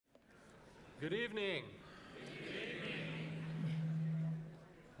Good evening.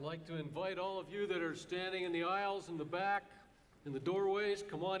 I'd like to invite all of you that are standing in the aisles, in the back, in the doorways,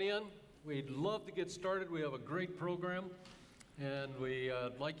 come on in. We'd love to get started. We have a great program, and we'd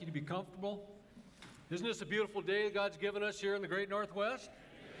like you to be comfortable. Isn't this a beautiful day God's given us here in the Great Northwest?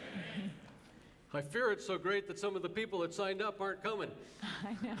 I fear it's so great that some of the people that signed up aren't coming.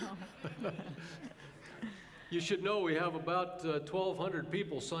 I know. You should know we have about 1,200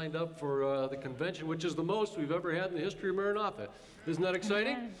 people signed up for the convention, which is the most we've ever had in the history of Maranatha. Isn't that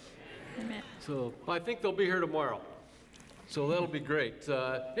exciting? Amen. So I think they'll be here tomorrow. So that'll be great.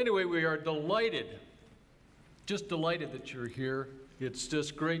 Anyway, we are delighted, just delighted that you're here. It's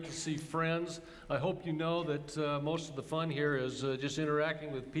just great to see friends. I hope you know that most of the fun here is just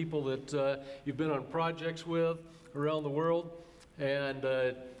interacting with people that you've been on projects with around the world. And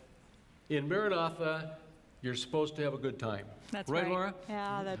in Maranatha, you're supposed to have a good time. That's right. Right, Laura?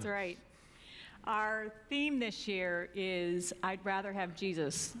 Yeah, that's right. Our theme this year is I'd rather have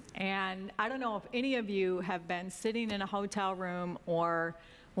Jesus. And I don't know if any of you have been sitting in a hotel room or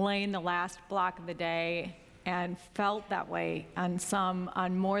laying the last block of the day and felt that way on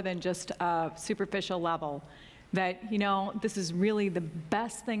more than just a superficial level. That, you know, this is really the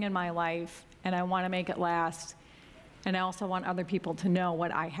best thing in my life and I want to make it last. And I also want other people to know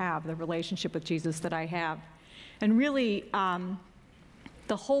what I have, the relationship with Jesus that I have. And really,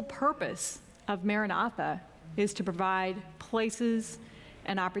 the whole purpose of Maranatha is to provide places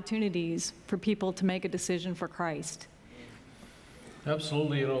and opportunities for people to make a decision for Christ.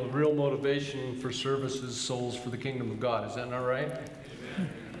 Absolutely. You know, the real motivation for service is souls for the kingdom of God. Is that not right?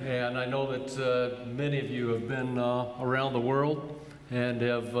 And I know that many of you have been around the world and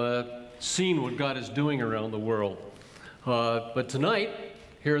have seen what God is doing around the world. But tonight,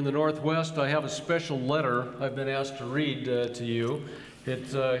 here in the Northwest, I have a special letter I've been asked to read to you.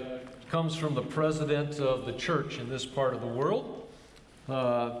 It comes from the president of the church in this part of the world.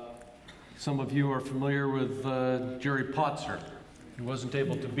 Some of you are familiar with Jerry Potzer. He wasn't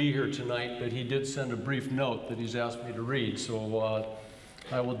able to be here tonight, but he did send a brief note that he's asked me to read, so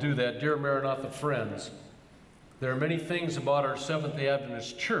I will do that. Dear Maranatha friends, there are many things about our Seventh-day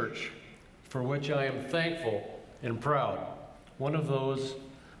Adventist Church for which I am thankful and proud. One of those,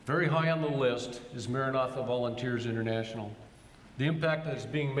 very high on the list, is Maranatha Volunteers International. The impact that is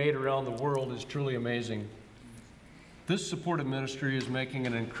being made around the world is truly amazing. This supportive ministry is making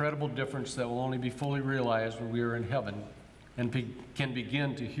an incredible difference that will only be fully realized when we are in heaven and can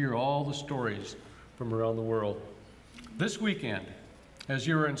begin to hear all the stories from around the world. This weekend, as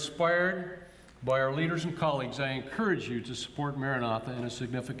you are inspired by our leaders and colleagues, I encourage you to support Maranatha in a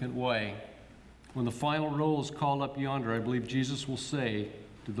significant way. When the final roll is called up yonder, I believe Jesus will say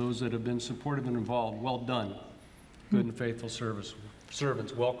to those that have been supportive and involved, well done, good and faithful servants,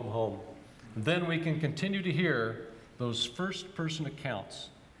 welcome home. And then we can continue to hear those first-person accounts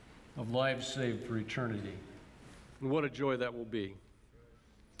of lives saved for eternity. And what a joy that will be.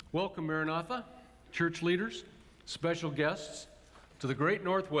 Welcome, Maranatha, church leaders, special guests, to the Great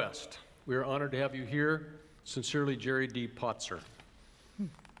Northwest. We are honored to have you here. Sincerely, Jerry D. Potzer.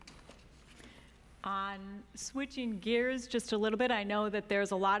 On switching gears just a little bit, I know that there's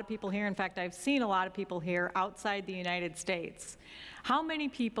a lot of people here. In fact, I've seen a lot of people here outside the United States. How many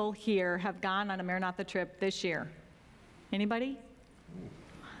people here have gone on a Maranatha trip this year? Anybody?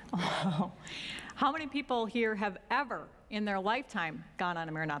 Oh. How many people here have ever, in their lifetime, gone on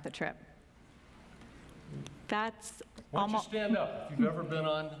a Maranatha trip? That's Why don't you stand up if you've ever been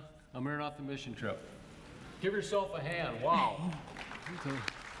on a Maranatha mission trip? Give yourself a hand. Wow.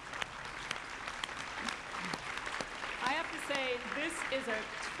 I have to say, this is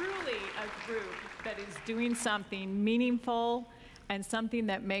truly a group that is doing something meaningful and something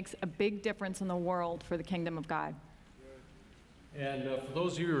that makes a big difference in the world for the kingdom of God. And for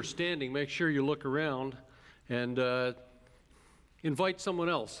those of you who are standing, make sure you look around and invite someone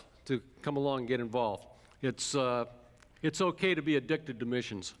else to come along and get involved. It's okay to be addicted to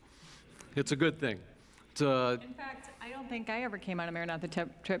missions. It's a good thing. In fact, I don't think I ever came on a Maranatha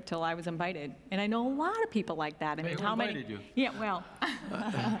trip till I was invited. And I know a lot of people like that. I mean, who how invited many? you? Yeah, well.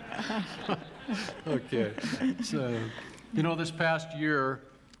 Okay. So, you know, this past year,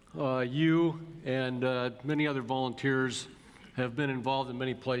 you and many other volunteers have been involved in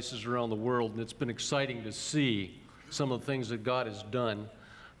many places around the world, and it's been exciting to see some of the things that God has done.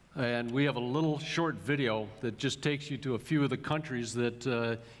 And we have a little short video that just takes you to a few of the countries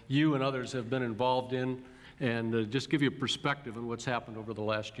that you and others have been involved in, and just give you a perspective on what's happened over the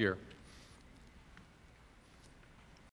last year.